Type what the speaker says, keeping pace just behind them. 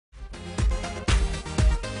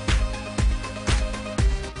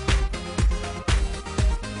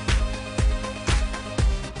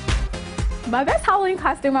My best Halloween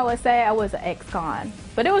costume, I would say, I was an ex-con.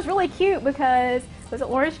 But it was really cute because it was an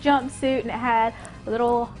orange jumpsuit and it had a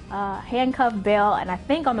little handcuff belt, and I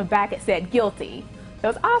think on the back it said guilty. It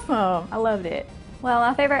was awesome. I loved it. Well,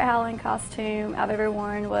 my favorite Halloween costume I've ever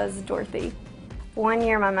worn was Dorothy. One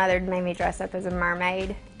year my mother made me dress up as a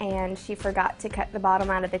mermaid, and she forgot to cut the bottom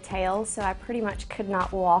out of the tail, so I pretty much could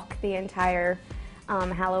not walk the entire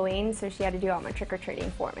Halloween, so she had to do all my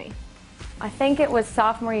trick-or-treating for me. I think it was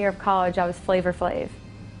sophomore year of college. I was Flavor Flav.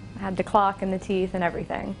 I had the clock and the teeth and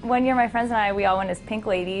everything. One year my friends and I, we all went as Pink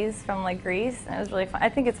Ladies from like Grease, and it was really fun. I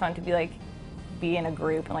think it's fun to be in a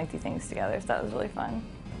group and do things together, so that was really fun.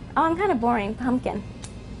 Oh, I'm kind of boring. Pumpkin.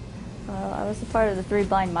 I was a part of the Three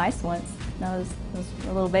Blind Mice once. I was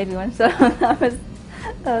a little baby one, so that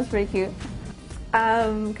was pretty cute.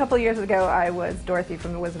 A couple years ago, I was Dorothy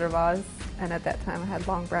from The Wizard of Oz, and at that time I had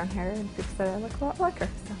long brown hair, and people said I looked a lot like her.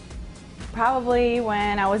 So. Probably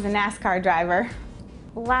when I was a NASCAR driver.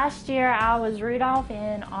 Last year I was Rudolph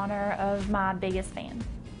in honor of my biggest fan.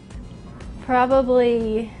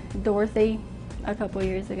 Probably Dorothy a couple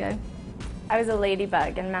years ago. I was a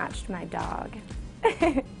ladybug and matched my dog.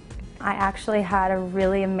 I actually had a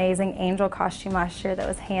really amazing angel costume last year that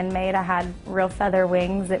was handmade. I had real feather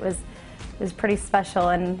wings. It was pretty special,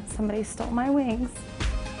 and somebody stole my wings.